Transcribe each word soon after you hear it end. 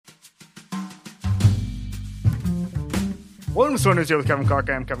Welcome to News here with Kevin Clark.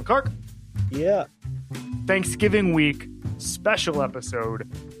 I am Kevin Clark. Yeah. Thanksgiving week special episode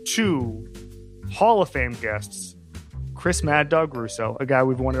 2 Hall of Fame guests. Chris Mad Dog Russo, a guy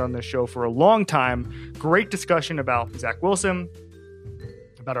we've wanted on this show for a long time. Great discussion about Zach Wilson,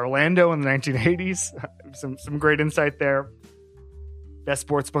 about Orlando in the 1980s. Some great insight there. Best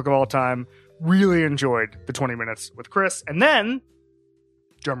sports book of all time. Really enjoyed the 20 minutes with Chris. And then,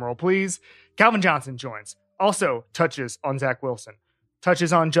 drumroll please, Calvin Johnson joins. Also touches on Zach Wilson.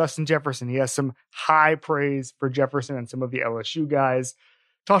 Touches on Justin Jefferson. He has some high praise for Jefferson and some of the LSU guys.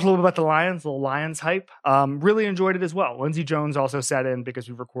 Talked a little bit about the Lions, a little Lions hype. Really enjoyed it as well. Lindsey Jones also sat in because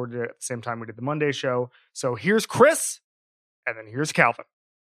we recorded it at the same time we did the Monday show. So here's Chris, and then here's Calvin.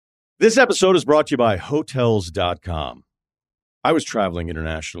 This episode is brought to you by Hotels.com. I was traveling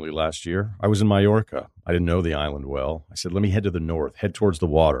internationally last year. I was in Mallorca. I didn't know the island well. I said, let me head to the north, head towards the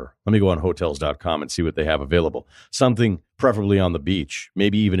water. Let me go on Hotels.com and see what they have available. Something preferably on the beach,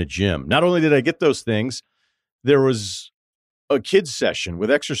 maybe even a gym. Not only did I get those things, there was a kids session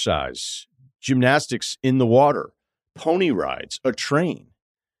with exercise, gymnastics in the water, pony rides, a train.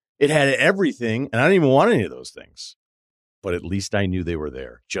 It had everything, and I didn't even want any of those things. But at least I knew they were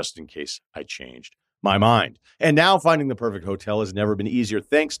there, just in case I changed my mind. And now finding the perfect hotel has never been easier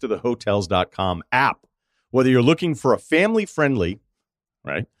thanks to the Hotels.com app. Whether you're looking for a family-friendly,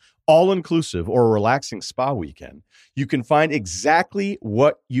 right, all-inclusive or a relaxing spa weekend, you can find exactly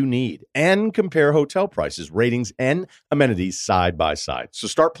what you need and compare hotel prices, ratings, and amenities side by side. So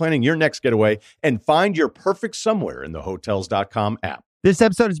start planning your next getaway and find your perfect somewhere in the Hotels.com app. This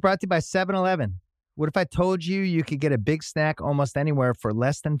episode is brought to you by 7-Eleven. What if I told you you could get a big snack almost anywhere for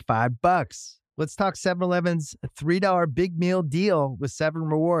less than $5? Let's talk 7-Eleven's $3 big meal deal with 7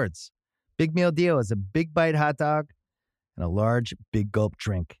 rewards. Big meal deal is a big bite hot dog and a large big gulp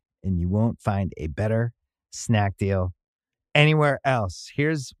drink, and you won't find a better snack deal anywhere else.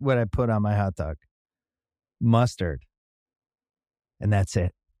 Here's what I put on my hot dog. Mustard. And that's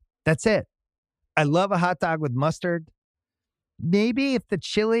it. That's it. I love a hot dog with mustard. Maybe if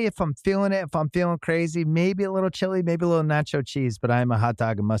I'm feeling it, if I'm feeling crazy, maybe a little chili, maybe a little nacho cheese, but I'm a hot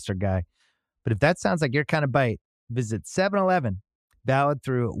dog and mustard guy. But if that sounds like your kind of bite, visit 7-Eleven, valid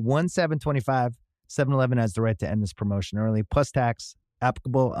through 1/7/25. 7-Eleven has the right to end this promotion early, plus tax,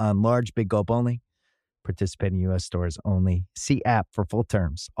 applicable on large big gulp only. Participating U.S. stores only. See app for full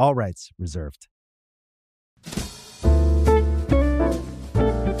terms. All rights reserved.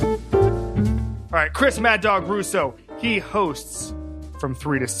 All right, Chris Mad Dog Russo. He hosts from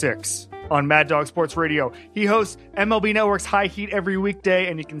 3 to 6 on Mad Dog Sports Radio. He hosts MLB Network's High Heat every weekday,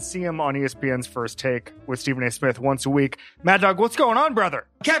 and you can see him on ESPN's First Take with Stephen A. Smith once a week. Mad Dog, what's going on, brother?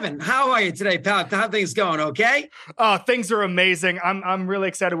 Kevin, how are you today, pal? How things going, okay? Things are amazing. I'm really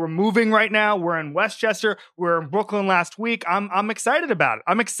excited. We're moving right now. We're in Westchester. We were in Brooklyn last week. I'm excited about it.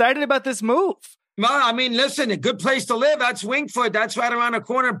 I'm excited about this move. Well, I mean, listen, a good place to live. That's Wingfoot. That's right around the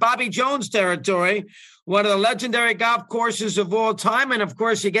corner, Bobby Jones territory. One of the legendary golf courses of all time. And, of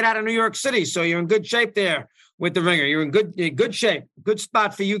course, you get out of New York City, so you're in good shape there with the Ringer. You're in good shape. Good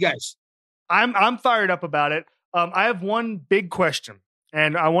spot for you guys. I'm fired up about it. I have one big question,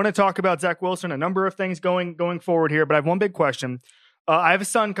 and I want to talk about Zach Wilson, a number of things going forward here, but I have one big question. I have a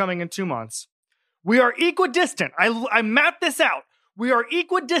son coming in 2 months. We are equidistant. I mapped this out. We are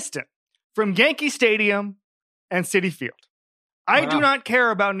equidistant from Yankee Stadium and Citi Field. I do not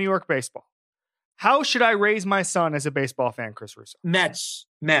care about New York baseball. How should I raise my son as a baseball fan, Chris Russo? Mets,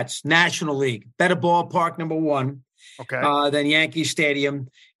 National League. Better ballpark, number one. Okay. Than Yankee Stadium.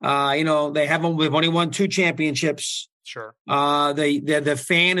 They've only won 2 championships. Sure. The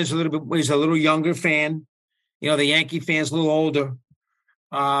fan is a little younger fan. The Yankee fan's a little older.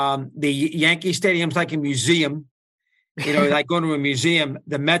 The Yankee Stadium's like a museum. Like going to a museum.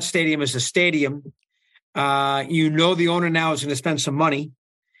 The Met Stadium is a stadium. The owner now is going to spend some money.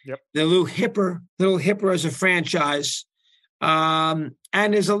 Yep. They're a little hipper as a franchise. And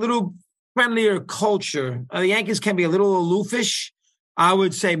there's a little friendlier culture. The Yankees can be a little aloofish. I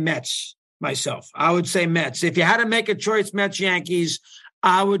would say Mets myself. I would say Mets. If you had to make a choice, Mets, Yankees,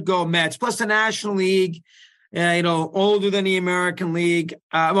 I would go Mets. Plus the National League, older than the American League.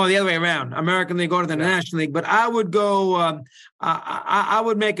 The other way around. American League older than the National League. But I would go. I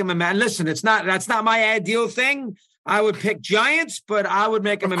would make him a Met. Listen, that's not my ideal thing. I would pick Giants, but I would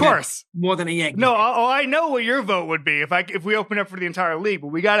make him a Met more than a Yankee. No, I know what your vote would be if we open up for the entire league.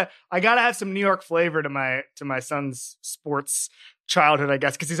 But I gotta have some New York flavor to my son's sports childhood, I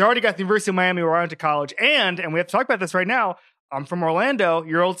guess, because he's already got the University of Miami where I went to college, and we have to talk about this right now. I'm from Orlando,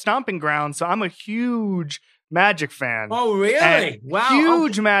 your old stomping ground, so I'm a huge Magic fan. Oh, really? Wow.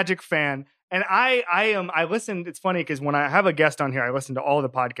 Huge Magic fan. And I listened. It's funny because when I have a guest on here, I listen to all the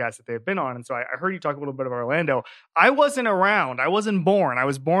podcasts that they've been on. And so I heard you talk a little bit about Orlando. I wasn't around. I wasn't born. I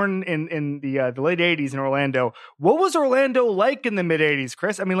was born in the late 80s in Orlando. What was Orlando like in the mid 80s,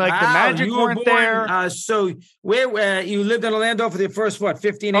 Chris? I mean, like the Magic weren't there. So where you lived in Orlando for the first,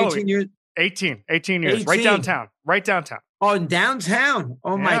 15, 18 years? 18 years. 18. Right downtown. Oh, in downtown.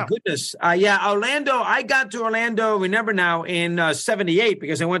 Oh, my goodness. Orlando. I got to Orlando, remember now, in 78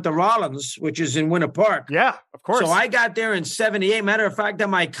 because I went to Rollins, which is in Winter Park. Yeah, of course. So I got there in 78. Matter of fact, on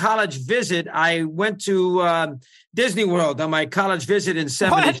my college visit, I went to Disney World on my college visit in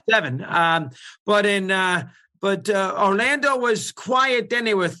 77. But Orlando was quiet then.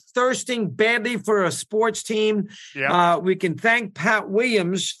 They were thirsting badly for a sports team. Yeah. We can thank Pat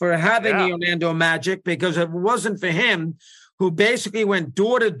Williams for having the Orlando Magic, because if it wasn't for him, who basically went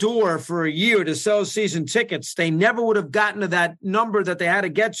door to door for a year to sell season tickets, they never would have gotten to that number that they had to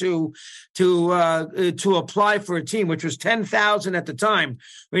get to apply for a team, which was 10,000 at the time.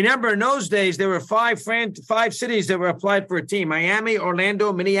 Remember, in those days, there were five cities that were applied for a team: Miami,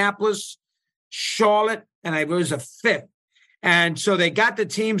 Orlando, Minneapolis, Charlotte, and I was a fifth. And so they got the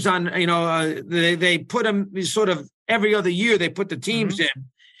teams on, they put them sort of every other year, they put the teams in.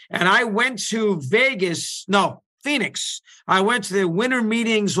 And I went to Phoenix. I went to the winter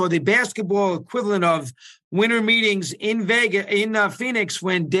meetings, or the basketball equivalent of winter meetings in Phoenix,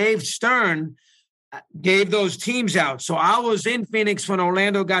 when Dave Stern gave those teams out. So I was in Phoenix when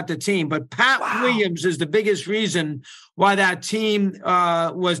Orlando got the team. But Pat Williams is the biggest reason why that team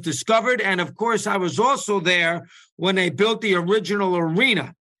was discovered. And of course, I was also there when they built the original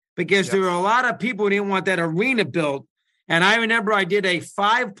arena, because there were a lot of people who didn't want that arena built. And I remember I did a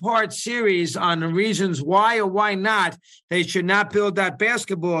 5-part series on the reasons why or why not they should not build that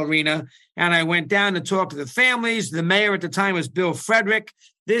basketball arena. And I went down to talk to the families. The mayor at the time was Bill Frederick.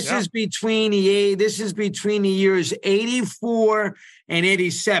 This is between the years 84 and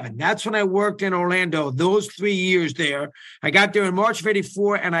 87. That's when I worked in Orlando, those 3 years there. I got there in March of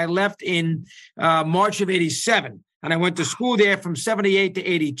 84, and I left in March of 87. And I went to school there from 78 to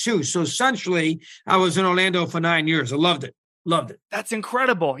 82. So essentially, I was in Orlando for 9 years. I loved it. Loved it. That's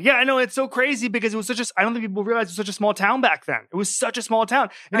incredible. Yeah, I know. It's so crazy because it was I don't think people realize it was such a small town back then. It was such a small town.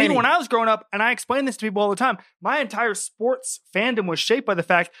 And even when I was growing up, and I explain this to people all the time, my entire sports fandom was shaped by the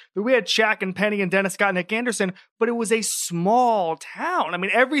fact that we had Shaq and Penny and Dennis Scott and Nick Anderson, but it was a small town. I mean,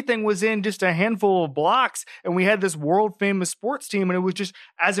 everything was in just a handful of blocks, and we had this world famous sports team, and it was just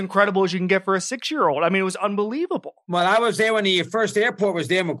as incredible as you can get for a 6-year-old. I mean, it was unbelievable. Well, I was there when the first airport was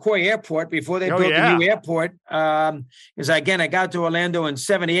there, McCoy Airport, before they built the new airport. Because I got to Orlando in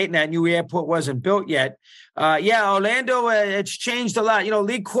 78, and that new airport wasn't built yet. Orlando, it's changed a lot.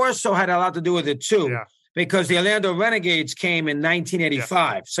 Lee Corso had a lot to do with it too, because the Orlando Renegades came in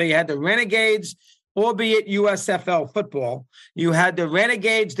 1985. Yeah. So you had the Renegades, albeit USFL football. You had the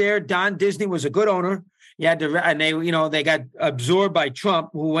Renegades there. Don Disney was a good owner. You had they got absorbed by Trump,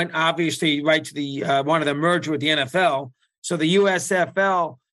 who went obviously right to the wanted to merge with the NFL. So the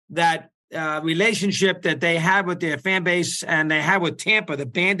USFL, that relationship that they had with their fan base and they had with Tampa, the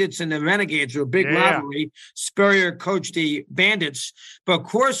Bandits and the Renegades were a big rivalry. Spurrier coached the Bandits, but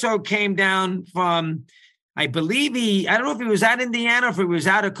Corso came down from, I believe I don't know if he was at Indiana or if he was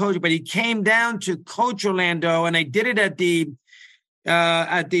out of coach, but he came down to coach Orlando, and they did it at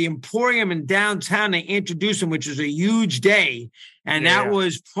the Emporium in downtown. They introduced him, which was a huge day. And that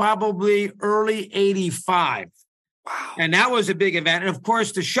was probably early 85. Wow. And that was a big event. And of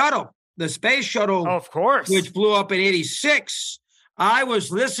course, the space shuttle, of course, which blew up in 86. I was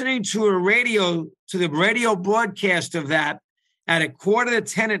listening to the radio broadcast of that at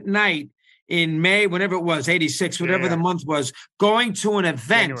 9:45 at night in May, whenever it was, 86, whatever the month was, going to an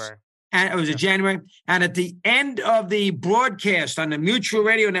event. January. And it was January. And at the end of the broadcast on the Mutual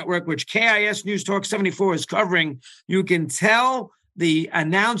Radio Network, which KIS News Talk 74 is covering, you can tell the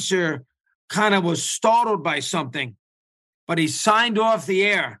announcer kind of was startled by something, but he signed off the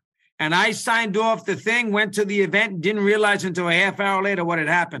air. And I signed off the thing, went to the event, and didn't realize until a half hour later what had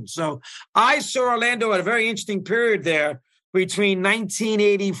happened. So I saw Orlando at a very interesting period there between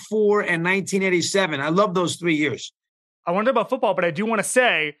 1984 and 1987. I love those 3 years. I wonder about football, but I do want to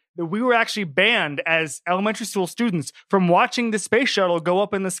say that we were actually banned as elementary school students from watching the space shuttle go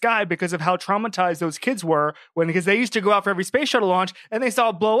up in the sky because of how traumatized those kids were because they used to go out for every space shuttle launch and they saw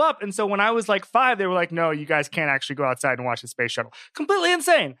it blow up. And so when I was like 5, they were like, no, you guys can't actually go outside and watch the space shuttle. Completely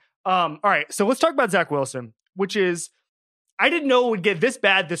insane. All right, so let's talk about Zach Wilson, which is, I didn't know it would get this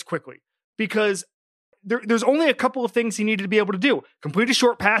bad this quickly, because there's only a couple of things he needed to be able to do. Complete a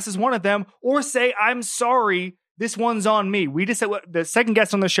short pass is one of them, or say, I'm sorry this one's on me. We just said the second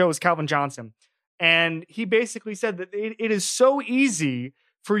guest on the show is Calvin Johnson. And he basically said that it is so easy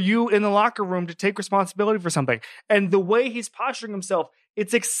for you in the locker room to take responsibility for something. And the way he's posturing himself,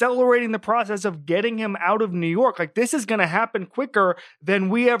 it's accelerating the process of getting him out of New York. Like, this is going to happen quicker than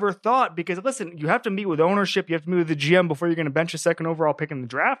we ever thought, because listen, you have to meet with ownership. You have to meet with the GM before you're going to bench a second overall pick in the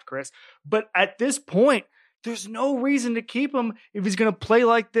draft, Chris. But at this point, there's no reason to keep him if he's going to play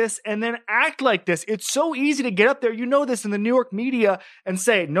like this and then act like this. It's so easy to get up there, you know this, in the New York media and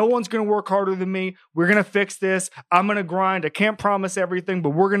say, no one's going to work harder than me. We're going to fix this. I'm going to grind. I can't promise everything, but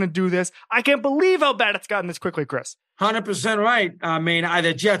we're going to do this. I can't believe how bad it's gotten this quickly, Chris. 100% right. I mean,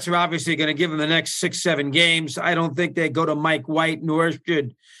 the Jets are obviously going to give him the next 6-7 games. I don't think they go to Mike White, nor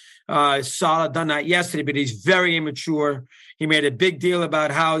should Saleh done that yesterday, but he's very immature. He made a big deal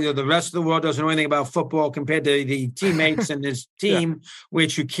about how the rest of the world doesn't know anything about football compared to the teammates and his team,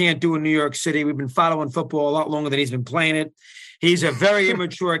 which you can't do in New York City. We've been following football a lot longer than he's been playing it. He's a very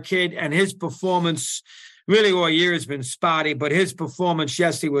immature kid, and his performance really all year has been spotty, but his performance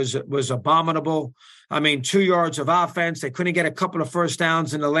yesterday was abominable. I mean, 2 yards of offense. They couldn't get a couple of first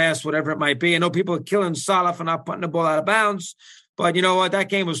downs in the last, whatever it might be. I know people are killing Saleh for not putting the ball out of bounds, but you know what? That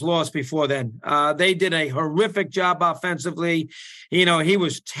game was lost before then. They did a horrific job offensively. He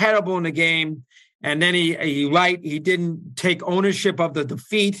was terrible in the game. And then he didn't take ownership of the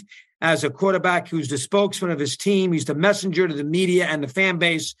defeat as a quarterback who's the spokesman of his team. He's the messenger to the media and the fan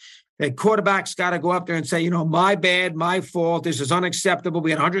base. The quarterback's got to go up there and say, my bad, my fault. This is unacceptable.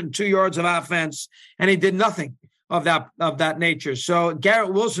 We had 102 yards of offense, and he did nothing of that nature. So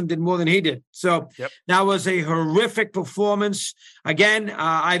Garrett Wilson did more than he did. So That was a horrific performance. Again,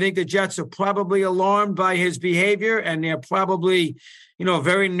 I think the Jets are probably alarmed by his behavior, and they're probably,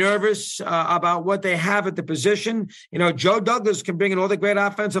 very nervous about what they have at the position. Joe Douglas can bring in all the great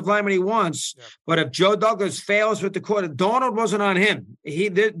offensive linemen he wants, but if Joe Douglas fails with the quarter, Donald wasn't on him.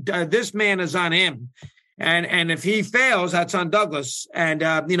 This man is on him. And if he fails, that's on Douglas. And,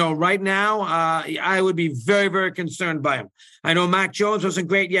 right now, I would be very, very concerned by him. I know Mac Jones wasn't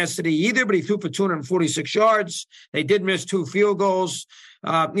great yesterday either, but he threw for 246 yards. They did miss 2 field goals.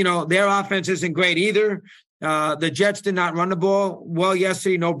 Their offense isn't great either. The Jets did not run the ball well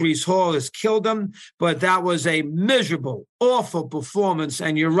yesterday. No, Breece Hall has killed them, but that was a miserable, awful performance.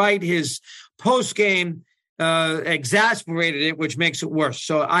 And you're right, his post-game exasperated it, which makes it worse.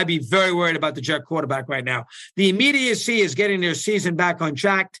 So I'd be very worried about the Jet quarterback right now. The immediacy is getting their season back on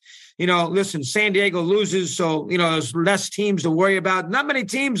track. Listen, San Diego loses, so, there's less teams to worry about. Not many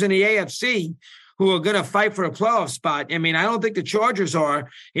teams in the AFC who are going to fight for a playoff spot. I mean, I don't think the Chargers are.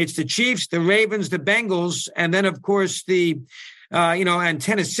 It's the Chiefs, the Ravens, the Bengals, and then, of course, and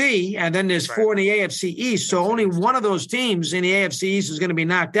Tennessee, and then there's 4 in the AFC East. So only one of those teams in the AFC East is going to be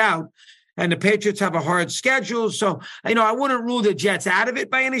knocked out. And the Patriots have a hard schedule. So, I wouldn't rule the Jets out of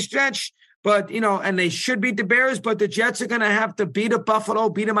it by any stretch, but, and they should beat the Bears, but the Jets are going to have to beat a Buffalo,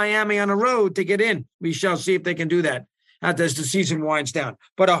 beat a Miami on the road to get in. We shall see if they can do that as the season winds down.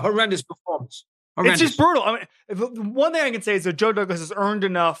 But a horrendous performance. Horrendous. It's just brutal. I mean, the one thing I can say is that Joe Douglas has earned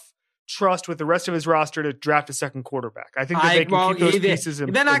enough trust with the rest of his roster to draft a second quarterback. I think that they can keep those pieces.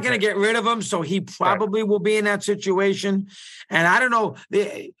 They're not going to get rid of him, so he probably will be in that situation. And I don't know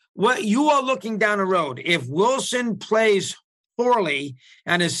what you are looking down the road. If Wilson plays poorly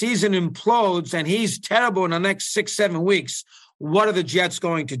and his season implodes and he's terrible in the next 6-7 weeks, what are the Jets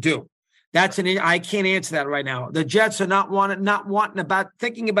going to do? I can't answer that right now. The Jets are not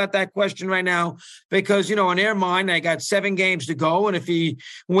thinking about that question right now because, in their mind, they got 7 games to go. And if he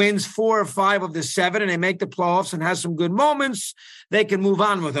wins 4 or 5 of the 7 and they make the playoffs and has some good moments, they can move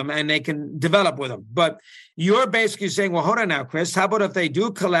on with him and they can develop with him. But you're basically saying, well, hold on now, Chris, how about if they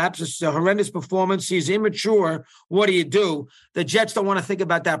do collapse? It's a horrendous performance. He's immature. What do you do? The Jets don't want to think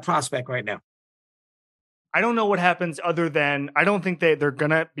about that prospect right now. I don't know what happens other than I don't think they're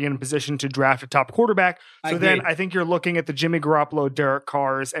going to be in a position to draft a top quarterback. So then I think you're looking at the Jimmy Garoppolo, Derek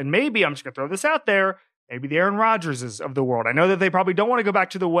Carrs, and maybe, I'm just going to throw this out there, maybe the Aaron Rodgerses of the world. I know that they probably don't want to go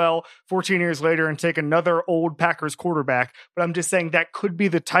back to the well 14 years later and take another old Packers quarterback, but I'm just saying that could be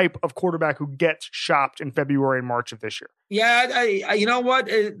the type of quarterback who gets shopped in February and March of this year. Yeah, you know what?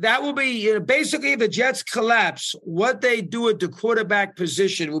 That will be basically if the Jets collapse, what they do at the quarterback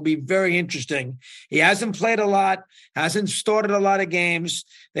position will be very interesting. He hasn't played a lot, hasn't started a lot of games.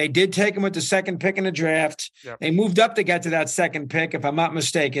 They did take him with the second pick in the draft. Yep. They moved up to get to that second pick, if I'm not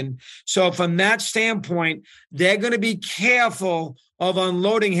mistaken. So from that standpoint, standpoint, they're going to be careful of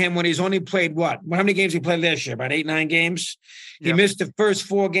unloading him when he's only played what? How many games he played last year? About 8, 9 games? He missed the first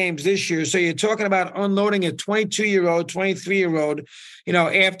 4 games this year. So you're talking about unloading a 22-year-old, 23-year-old,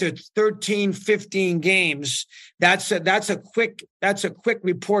 after 13, 15 games. That's a quick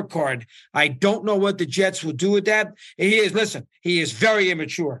report card. I don't know what the Jets will do with that. He is very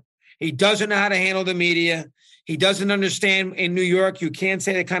immature. He doesn't know how to handle the media. He doesn't understand in New York. You can't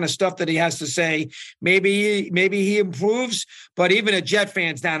say the kind of stuff that he has to say. Maybe he improves, but even a Jet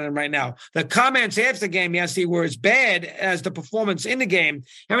fan's down on him right now. The comments after the game yesterday were as bad as the performance in the game.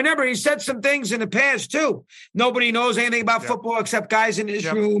 And remember, he said some things in the past too. Nobody knows anything about football except guys in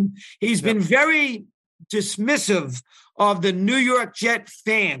his room. He's been very dismissive of the New York Jet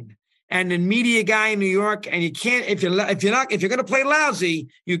fan and the media guy in New York. And you can't, if you're going to play lousy,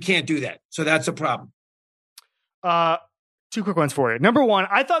 you can't do that. So that's a problem. 2 quick ones for you. Number one,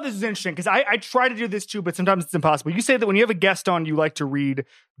 I thought this was interesting because I try to do this too, but sometimes it's impossible. You say that when you have a guest on, you like to read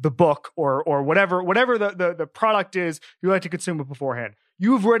the book or whatever the product is, you like to consume it beforehand.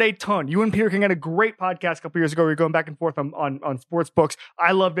 You've read a ton. You and Peter King had a great podcast a couple years ago where you're going back and forth on sports books.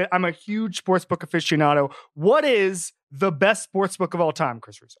 I loved it. I'm a huge sports book aficionado. What is the best sports book of all time,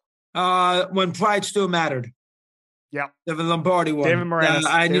 Chris Russo? When Pride Still Mattered. Yeah. The Lombardi one. David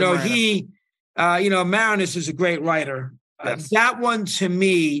Moranis. Moranis is a great writer. Yes. That one to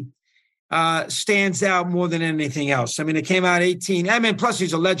me stands out more than anything else. I mean, it came out 18. Plus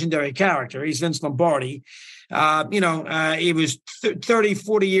he's a legendary character. He's Vince Lombardi. He was 30,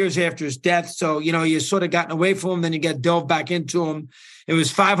 40 years after his death. So, you sort of gotten away from him. Then you get delved back into him. It was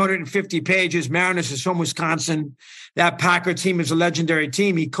 550 pages. Moranis is from Wisconsin. That Packer team is a legendary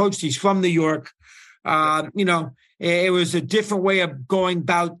team. He's from New York. It was a different way of going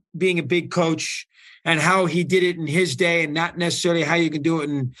about being a big coach and how he did it in his day and not necessarily how you can do it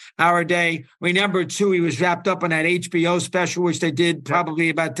in our day. Remember, too, he was wrapped up in that HBO special, which they did probably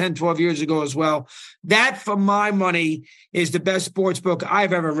about 10, 12 years ago as well. That, for my money, is the best sports book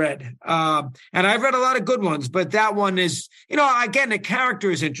I've ever read. And I've read a lot of good ones, but that one is, again, the character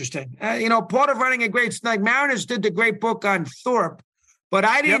is interesting. Part of running a great, like Mariners did the great book on Thorpe, but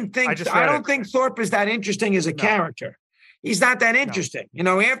I don't think Thorpe is that interesting as a character. He's not that interesting.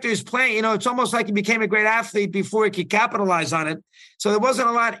 After his playing, it's almost like he became a great athlete before he could capitalize on it. So there wasn't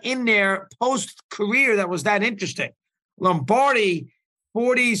a lot in there post-career that was that interesting. Lombardi,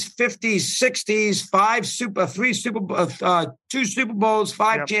 40s, 50s, 60s, 2 Super Bowls,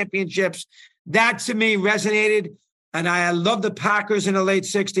 5 championships. That to me resonated. And I love the Packers in the late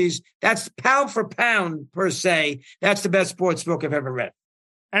 60s. That's pound for pound, per se. That's the best sports book I've ever read.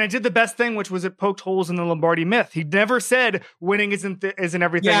 And it did the best thing, which was it poked holes in the Lombardi myth. He never said winning isn't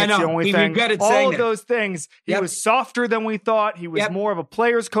everything. Yeah, it's the only thing. All of those things. He was softer than we thought. He was more of a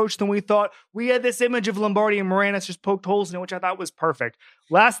player's coach than we thought. We had this image of Lombardi and Moranis just poked holes in it, which I thought was perfect.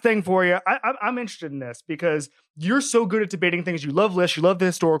 Last thing for you. I'm interested in this because you're so good at debating things. You love lists. You love the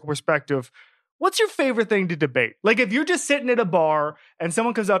historical perspective. What's your favorite thing to debate? Like if you're just sitting at a bar and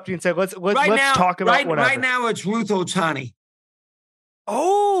someone comes up to you and says, let's talk about whatever. Right now it's Ruth Ohtani.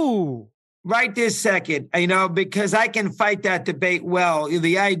 Oh, right this second, because I can fight that debate well.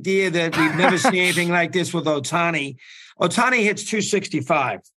 The idea that we've never seen anything like this with Ohtani. Ohtani hits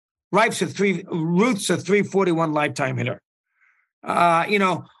 265. Ruth's a 341 lifetime hitter.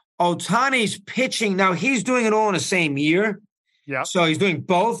 Ohtani's pitching. Now he's doing it all in the same year. Yeah. So he's doing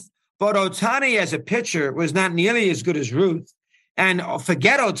both. But Ohtani as a pitcher was not nearly as good as Ruth. And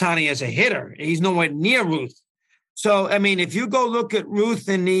forget Ohtani as a hitter. He's nowhere near Ruth. So, if you go look at Ruth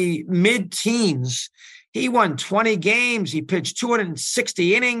in the mid-teens, he won 20 games. He pitched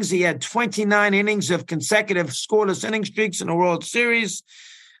 260 innings. He had 29 innings of consecutive scoreless inning streaks in the World Series.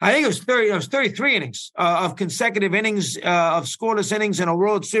 I think it was 33 innings of consecutive innings of scoreless innings in a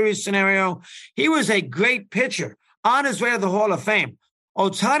World Series scenario. He was a great pitcher on his way to the Hall of Fame.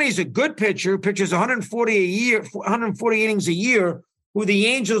 Ohtani's a good pitcher, pitches 140 innings a year, who the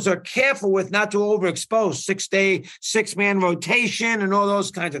Angels are careful with not to overexpose, 6-man rotation and all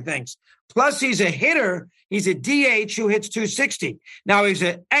those kinds of things. Plus, he's a hitter. He's a DH who hits 260. Now, he's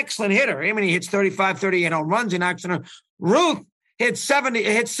an excellent hitter. He hits 35, 38 home runs in action. Ruth hits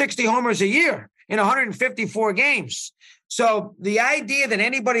 60 homers a year in 154 games. So the idea that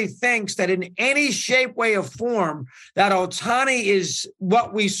anybody thinks that in any shape, way, or form that Ohtani is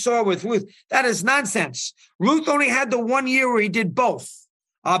what we saw with Ruth, that is nonsense. Ruth only had the 1 year where he did both.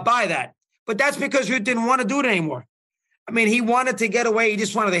 I'll buy that. But that's because Ruth didn't want to do it anymore. He wanted to get away. He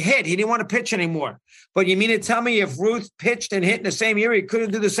just wanted to hit. He didn't want to pitch anymore. But you mean to tell me if Ruth pitched and hit in the same year, he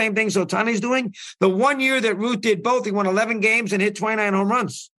couldn't do the same things Ohtani's doing? The 1 year that Ruth did both, he won 11 games and hit 29 home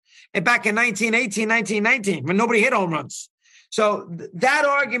runs. back in 1918, 1919, when nobody hit home runs. So that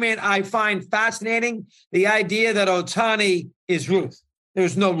argument I find fascinating. The idea that Ohtani is Ruth.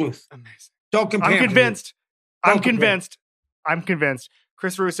 There's no Ruth. Amazing. Don't compare. I'm convinced. I'm compare. convinced.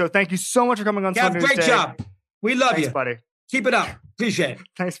 Chris Russo, thank you so much for coming on Sunday. Great job. We love you. Thanks, buddy. Keep it up. Appreciate it.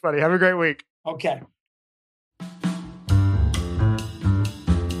 Thanks, buddy. Have a great week. Okay.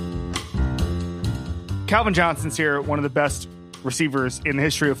 Calvin Johnson's here, one of the best receivers in the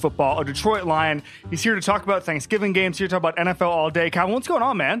history of football, a Detroit Lion. He's here to talk about Thanksgiving games, here to talk about NFL all day. Calvin, what's going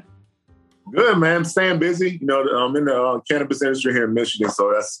on, man? Good, man. Staying busy. You know, I'm in the cannabis industry here in Michigan,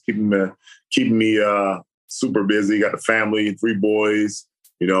 so that's keeping me super busy. Got the family, 3 boys,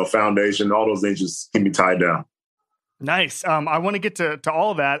 foundation, all those things just keep me tied down. Nice. I want to get to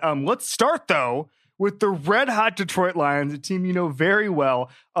all of that. Let's start, though, with the red-hot Detroit Lions, a team you know very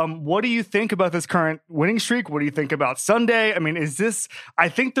well. What do you think about this current winning streak? What do you think about Sunday? I mean, I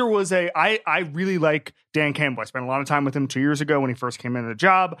think there was I really like Dan Campbell. I spent a lot of time with him 2 years ago when he first came into the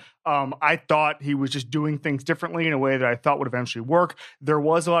job. I thought he was just doing things differently in a way that I thought would eventually work. There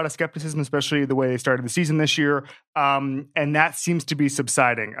was a lot of skepticism, especially the way they started the season this year. And that seems to be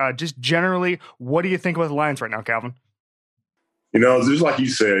subsiding. Just generally, what do you think about the Lions right now, Calvin? Just like you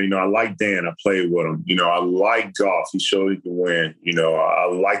said, I like Dan. I played with him. I like Goff. He showed he can win. I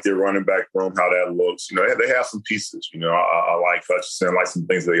like their running back room, how that looks. They have some pieces. I like Hutchinson. I like some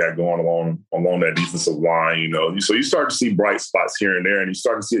things they got going along that defensive line. So you start to see bright spots here and there, and you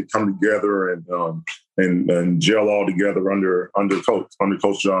start to see it come together and gel all together under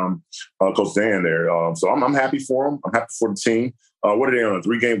Coach Dan there. So I'm happy for him. I'm happy for the team. What are they on, a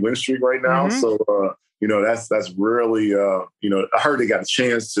 3-game win streak right now? Mm-hmm. So. That's really, I heard they got a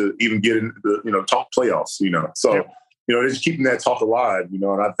chance to even get into the, talk playoffs, So, yeah. They're just keeping that talk alive,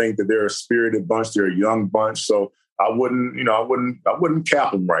 and I think that they're a spirited bunch. They're a young bunch. So I wouldn't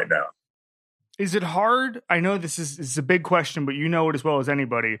cap them right now. Is it hard? I know this is a big question, but you know it as well as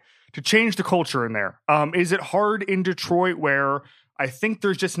anybody, to change the culture in there. Is it hard in Detroit where I think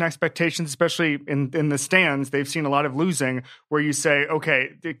there's just an expectation, especially in the stands, they've seen a lot of losing, where you say,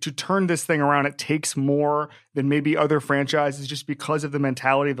 okay, to turn this thing around, it takes more than maybe other franchises just because of the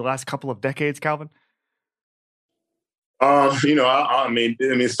mentality of the last couple of decades, Calvin? I mean,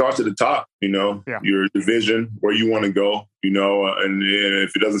 it starts at the top, Yeah. Your division, where you want to go, and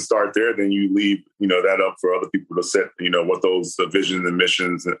if it doesn't start there, then you leave, that up for other people to set, what those visions and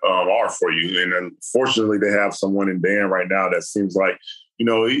missions are for you. And unfortunately, they have someone in Dan right now that seems like,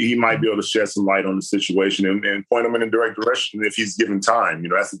 he might be able to shed some light on the situation and point them in a direct direction if he's given time.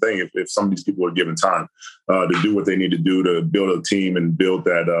 That's the thing. If some of these people are given time to do what they need to do to build a team and build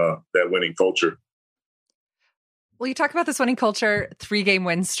that winning culture. Well, you talk about this winning culture, 3-game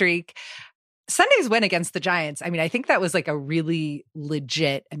win streak. Sunday's win against the Giants, I think that was like a really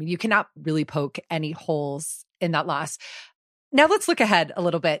legit, you cannot really poke any holes in that loss. Now let's look ahead a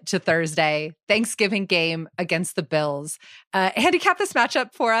little bit to Thursday, Thanksgiving game against the Bills. Handicap this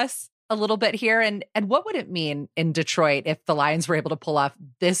matchup for us a little bit here. And what would it mean in Detroit if the Lions were able to pull off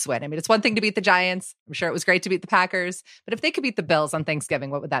this win? It's one thing to beat the Giants. I'm sure it was great to beat the Packers. But if they could beat the Bills on Thanksgiving,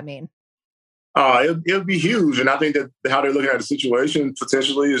 what would that mean? It'll be huge. And I think that how they're looking at the situation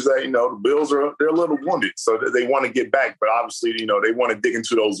potentially is that, the Bills they're a little wounded. So they want to get back. But obviously, they want to dig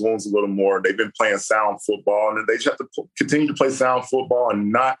into those wounds a little more. They've been playing sound football, and they just have to continue to play sound football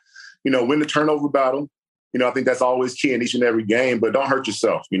and not, win the turnover battle. I think that's always key in each and every game, but don't hurt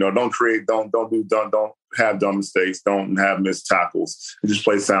yourself. Don't have dumb mistakes. Don't have missed tackles. Just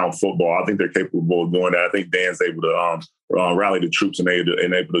play sound football. I think they're capable of doing that. I think Dan's able to rally the troops and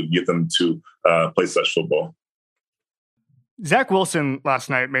able to get them to play such football. Zach Wilson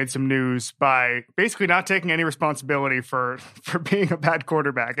last night made some news by basically not taking any responsibility for being a bad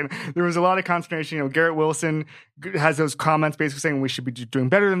quarterback. And there was a lot of consternation. Garrett Wilson has those comments basically saying we should be doing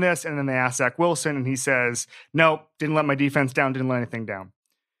better than this. And then they ask Zach Wilson and he says, no, didn't let my defense down, didn't let anything down.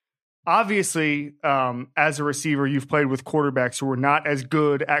 Obviously, as a receiver, you've played with quarterbacks who are not as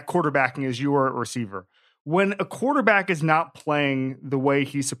good at quarterbacking as you are a receiver. When a quarterback is not playing the way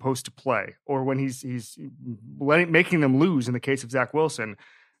he's supposed to play, or when he's making them lose in the case of Zach Wilson,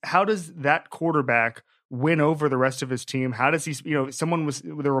 how does that quarterback win over the rest of his team? How does he,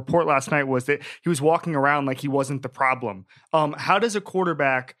 the report last night was that he was walking around like he wasn't the problem. How does a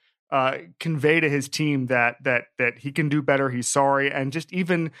quarterback convey to his team that he can do better, he's sorry, and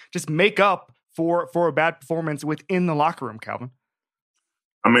just make up for a bad performance within the locker room, Calvin?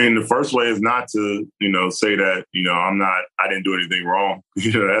 The first way is not to, say that, I didn't do anything wrong.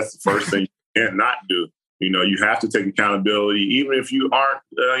 That's the first thing you can't not do. You have to take accountability, even if you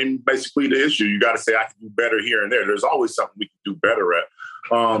aren't basically the issue. You got to say, I can do better here and there. There's always something we can do better at.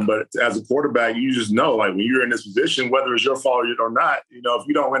 But as a quarterback, you just know, like, when you're in this position, whether it's your fault or not, if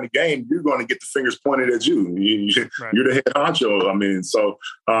you don't win the game, you're going to get the fingers pointed at you. Right. You're the head honcho. I mean, so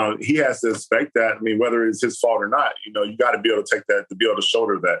he has to expect that. I mean, whether it's his fault or not, you got to be able to take that, to be able to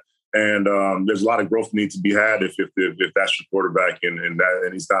shoulder that. And there's a lot of growth needs to be had if that's your quarterback and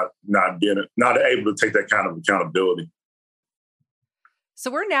he's not able to take that kind of accountability. So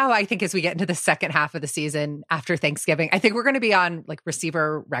we're now, I think, as we get into the second half of the season after Thanksgiving, I think we're going to be on like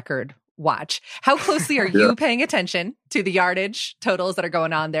receiver record watch. How closely are you paying attention to the yardage totals that are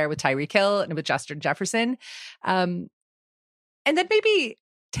going on there with Tyreek Hill and with Justin Jefferson? And then maybe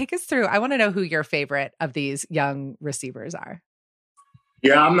take us through, I want to know who your favorite of these young receivers are.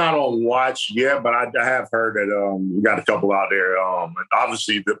 Yeah, I'm not on watch yet, but I have heard that we got a couple out there. And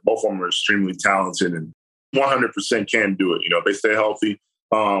obviously, both of them are extremely talented and 100% can do it. If they stay healthy,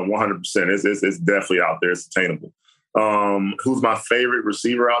 100%. It's definitely out there. It's attainable. Who's my favorite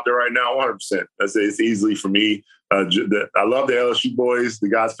receiver out there right now? 100%. It's easily for me. I love the LSU boys, the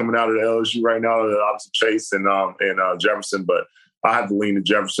guys coming out of the LSU right now, obviously Chase and Jefferson, but I have to lean to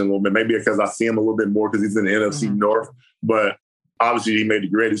Jefferson a little bit, maybe because I see him a little bit more because he's in the NFC North. But obviously, he made the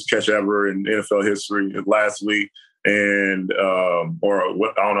greatest catch ever in NFL history last week. And or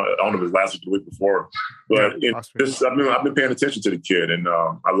what, I don't know if it was last week or the week before, but I've been paying attention to the kid, and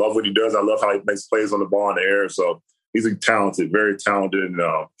I love what he does. I love how he makes plays on the ball in the air. So he's very talented, and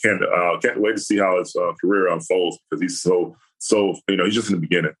can't wait to see how his career unfolds because he's so he's just in the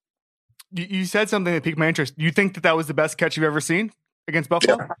beginning. You said something that piqued my interest. You think that was the best catch you've ever seen against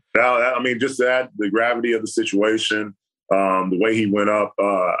Buffalo? Yeah. Just the gravity of the situation. The way he went up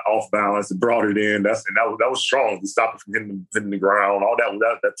off balance and brought it in, that was strong to stop it from hitting the ground. All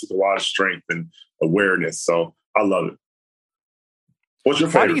that took a lot of strength and awareness. So I love it. What's your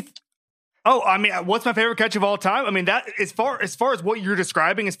favorite? What's my favorite catch of all time? I mean, that as far as what you're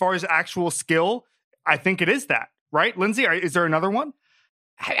describing, as far as actual skill, I think it is that, right, Lindsay? Is there another one?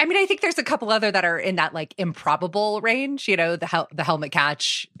 I mean, I think there's a couple other that are in that like improbable range. The helmet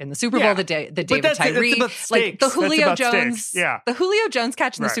catch in the Super Bowl, the David Tyree, like the Julio Jones, the Julio Jones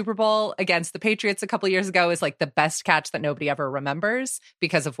catch in the Super Bowl against the Patriots a couple years ago is like the best catch that nobody ever remembers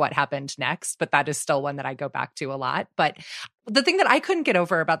because of what happened next. But that is still one that I go back to a lot. But the thing that I couldn't get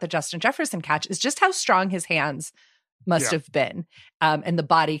over about the Justin Jefferson catch is just how strong his hands must have been, and the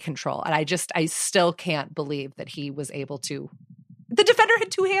body control. And I still can't believe that he was able to. The defender had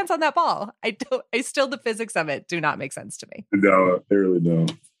two hands on that ball. The physics of it do not make sense to me. No, they really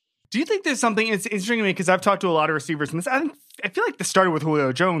don't. Do you think there's something, it's interesting to me because I've talked to a lot of receivers, and I feel like this started with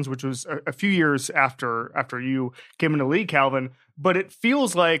Julio Jones, which was a few years after you came into the league, Calvin, but it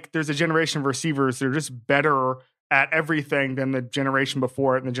feels like there's a generation of receivers that are just better at everything than the generation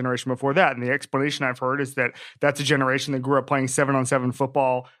before it and the generation before that. And the explanation I've heard is that that's a generation that grew up playing 7-on-7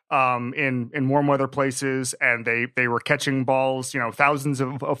 football in warm weather places, and they were catching balls, thousands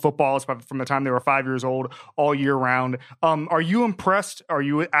of footballs from the time they were 5 years old all year round. Are you impressed? Are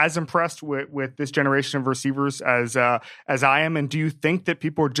you as impressed with this generation of receivers as I am? And do you think that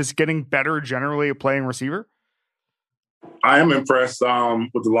people are just getting better generally at playing receiver? I am impressed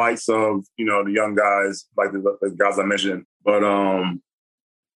with the likes of, the young guys, like the guys I mentioned. But,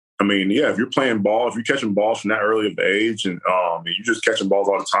 if you're playing ball, if you're catching balls from that early of age and you're just catching balls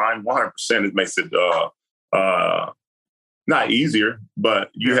all the time, 100% it makes it not easier, but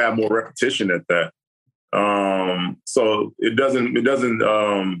you have more repetition at that. So it doesn't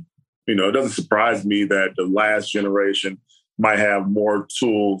surprise me that the last generation might have more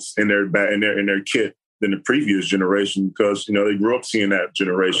tools in their kit than the previous generation because, they grew up seeing that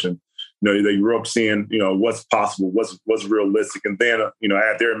generation. They grew up seeing, what's possible, what's realistic, and then,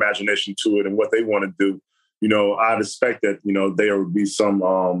 add their imagination to it and what they want to do. I'd expect that, there would be some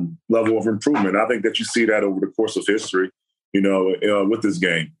level of improvement. I think that you see that over the course of history, with this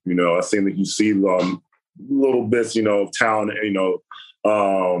game. I think that you see little bits, of talent,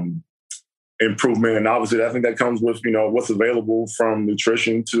 improvement. And obviously, I think that comes with, what's available from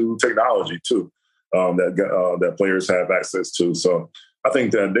nutrition to technology, too. That players have access to. So I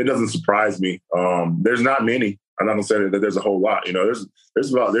think that it doesn't surprise me. There's not many. I'm not gonna say that there's a whole lot. There's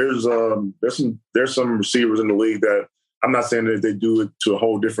some receivers in the league that I'm not saying that they do it to a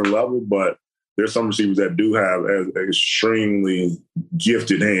whole different level, but there's some receivers that do have extremely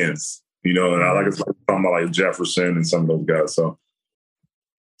gifted hands. And I like talking about like Jefferson and some of those guys.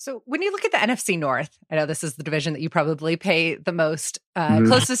 So when you look at the NFC North, I know this is the division that you probably pay the most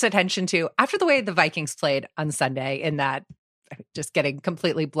closest attention to. After the way the Vikings played on Sunday in that just getting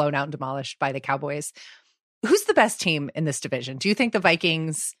completely blown out and demolished by the Cowboys, who's the best team in this division? Do you think the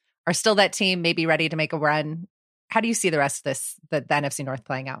Vikings are still that team maybe ready to make a run How do you see the rest of this, the NFC North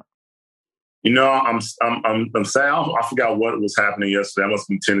playing out? You know, I'm sad. I forgot what was happening yesterday. I must have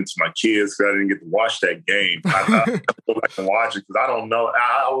been tending to my kids because I didn't get to watch that game. I have to go back and watch it because I don't know.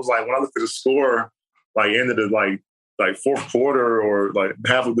 I was like, when I looked at the score, like ended at like fourth quarter or like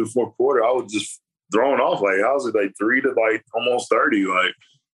half of the fourth quarter, I was just thrown off. Like, how was it like 3 to like almost 30? Like,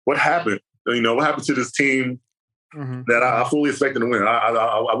 what happened? You know, what happened to this team that I fully expected to win?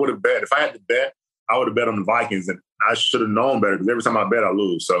 I would have bet. If I had to bet, I would have bet on the Vikings, and I should have known better because every time I bet, I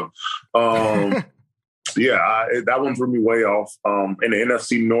lose. So, that one threw me way off. In the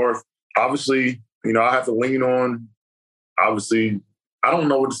NFC North, obviously, you know, I have to lean on. Obviously, I don't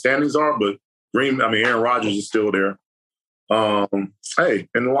know what the standings are, but Aaron Rodgers is still there. Hey,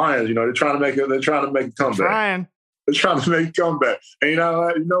 and the Lions, you know, they're trying to make a comeback. They're trying to make a comeback. And you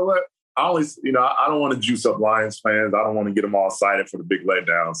know what? I don't want to juice up Lions fans. I don't want to get them all excited for the big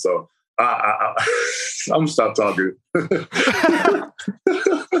letdown. So I'm gonna stop talking.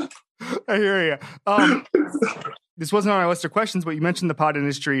 I hear you. This wasn't on our list of questions, but you mentioned the pod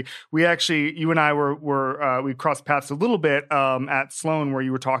industry. We actually, you and I we crossed paths a little bit at Sloan, where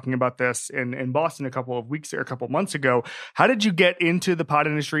you were talking about this in Boston a couple of months ago. How did you get into the pod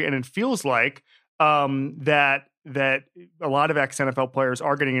industry? And it feels like that a lot of ex-NFL players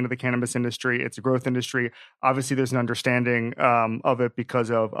are getting into the cannabis industry. It's a growth industry. Obviously, there's an understanding of it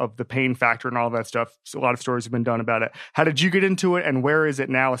because of the pain factor and all that stuff. So a lot of stories have been done about it. How did you get into it, and where is it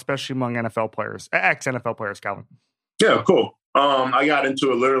now, especially among NFL players, ex-NFL players, Calvin? Yeah, cool. I got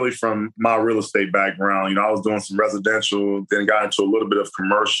into it literally from my real estate background. You know, I was doing some residential, then got into a little bit of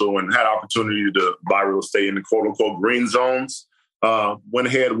commercial and had opportunity to buy real estate in the quote-unquote green zones. Went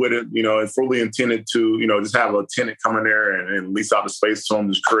ahead with it, you know, and fully intended to, you know, just have a tenant come in there and lease out the space to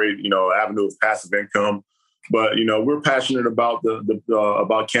them, just create, you know, avenue of passive income. But, you know, we're passionate about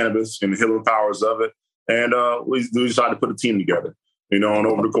about cannabis and the healing powers of it. And we decided to put a team together, you know, and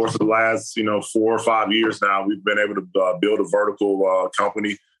over the course of the last, 4 or 5 years now, we've been able to build a vertical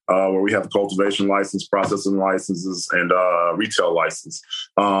company where we have the cultivation license, processing licenses, and retail license.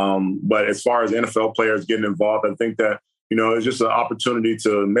 But as far as NFL players getting involved, I think that, you know, it's just an opportunity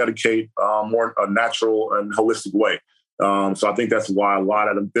to medicate more a natural and holistic way. So I think that's why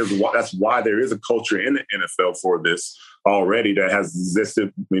that's why there is a culture in the NFL for this already that has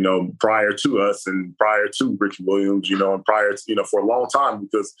existed, you know, prior to us and prior to Ricky Williams, you know, and prior to, you know, for a long time,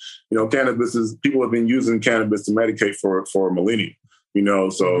 because, you know, people have been using cannabis to medicate for a millennium, you know.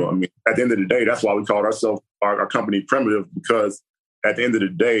 So, I mean, at the end of the day, that's why we called ourselves our company Primitive, because at the end of the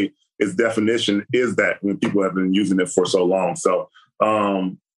day, its definition is that when people have been using it for so long. So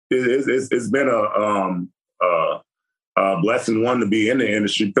it's been a blessing, one, to be in the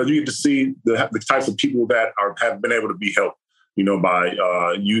industry, because you get to see the types of people that have been able to be helped, you know, by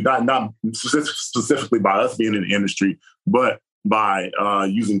not specifically by us being in the industry, but by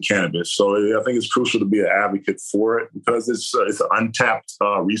using cannabis. So I think it's crucial to be an advocate for it, because it's an untapped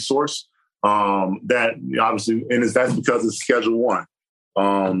resource that obviously, and that's because it's Schedule 1.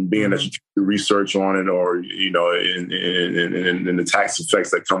 Being that you do research on it, or, you know, in the tax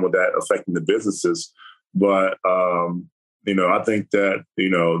effects that come with that affecting the businesses. But, you know, I think that, you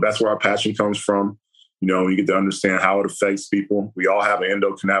know, that's where our passion comes from. You know, you get to understand how it affects people. We all have an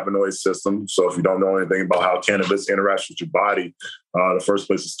endocannabinoid system. So if you don't know anything about how cannabis interacts with your body, the first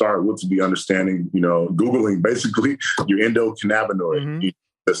place to start would be understanding, you know, Googling basically your endocannabinoid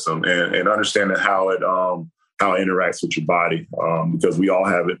system and understanding how it interacts with your body, because we all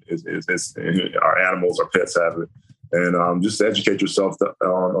have it. Our animals, our pets have it, and just educate yourself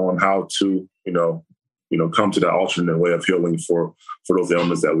on how to, you know, come to that alternate way of healing for those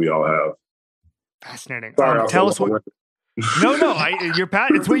ailments that we all have. Fascinating. Sorry, tell us what. No,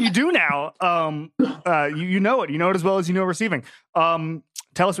 it's what you do now. You know it. You know it as well as you know receiving. Tell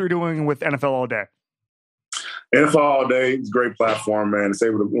us what you're doing with NFL All Day. NFL All Day is a great platform, man. It's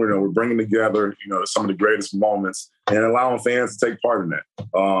able to, you know, we're bringing together, you know, some of the greatest moments and allowing fans to take part in that.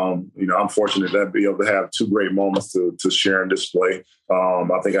 You know, I'm fortunate to be able to have 2 great moments to share and display.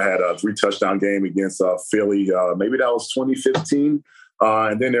 I think I had a 3-touchdown game against Philly. Maybe that was 2015.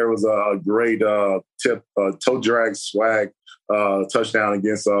 And then there was a great toe drag swag touchdown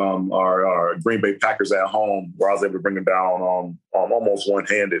against our Green Bay Packers at home, where I was able to bring them down almost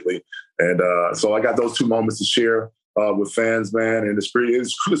one-handedly. And so I got those 2 moments to share with fans, man. And it's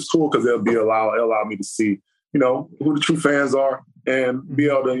cool because it'll allow me to see, you know, who the true fans are, and be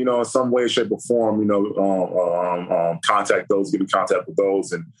able to, you know, in some way, shape, or form, you know, get in contact with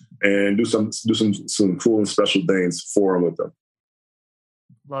those, and do some cool and special things for them with them.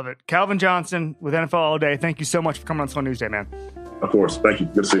 Love it. Calvin Johnson with NFL All Day. Thank you so much for coming on Sloan News Day, man. Of course. Thank you.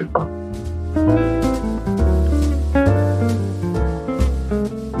 Good to see you.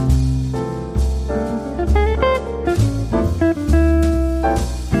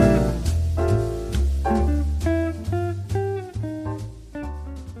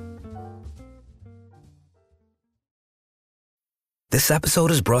 This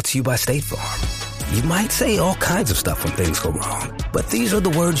episode is brought to you by State Farm. You might say all kinds of stuff when things go wrong, but these are the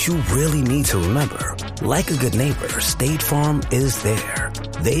words you really need to remember. Like a good neighbor, State Farm is there.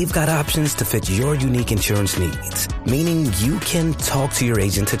 They've got options to fit your unique insurance needs, meaning you can talk to your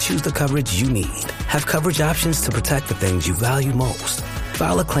agent to choose the coverage you need, have coverage options to protect the things you value most,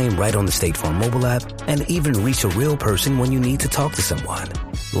 file a claim right on the State Farm mobile app, and even reach a real person when you need to talk to someone.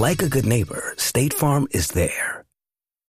 Like a good neighbor, State Farm is there.